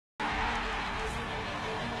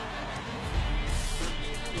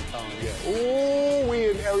Yeah. Ooh, we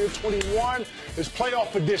in Area 21. It's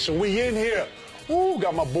playoff edition. We in here. Ooh,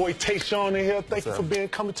 got my boy Tayshaun in here. Thank you for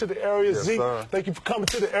coming to the area. Yes, Zeke, sir. thank you for coming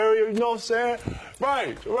to the area. You know what I'm saying?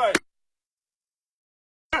 Right.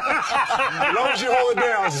 As long as you hold it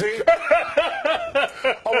down, Zeke.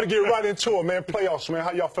 I want to get right into it, man. Playoffs, man.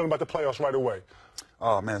 How y'all feeling about the playoffs right away?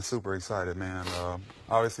 Oh, man, super excited, man.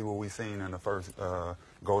 Obviously, what we seen in the first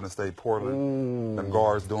Golden State Portland, them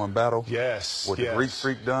guards doing battle. Yes. What the Greek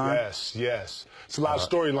Freak done. Yes. It's a lot of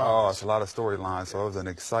storylines. Oh, it's a lot of storylines. So it was an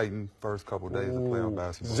exciting first couple of days of playoff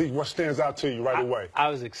basketball. Zeke, what stands out to you right away? I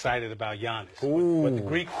was excited about Giannis. What the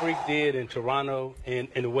Greek Freak did in Toronto and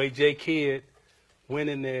the way J. Kidd went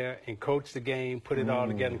in there and coached the game, put it all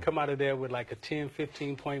together, and come out of there with like a 10,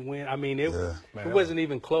 15-point win. I mean, it wasn't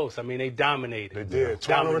even close. I mean, they dominated. They did.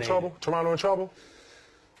 Toronto in trouble? Toronto in trouble?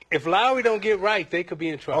 If Lowry don't get right, they could be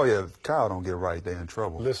in trouble. Oh, yeah. If Kyle don't get right, they're in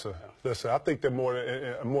trouble. Listen. I think they're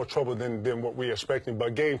more trouble than what we're expecting.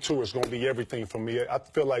 But Game 2 is going to be everything for me. I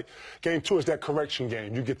feel like Game 2 is that correction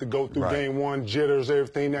game. You get to go through Game 1, jitters,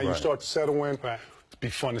 everything. Now you start to settle in. It'd be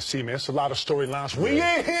fun to see, man. It's a lot of storylines. We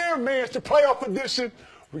in here, man. It's the playoff edition.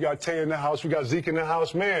 We got Tay in the house. We got Zeke in the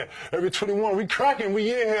house, man. Every 21, we cracking.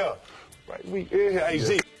 We in here. Right? We in here. Hey,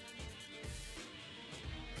 Zeke.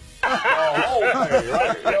 Oh, okay,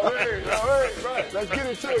 right? Right. Let's get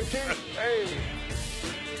into it, kid. Hey.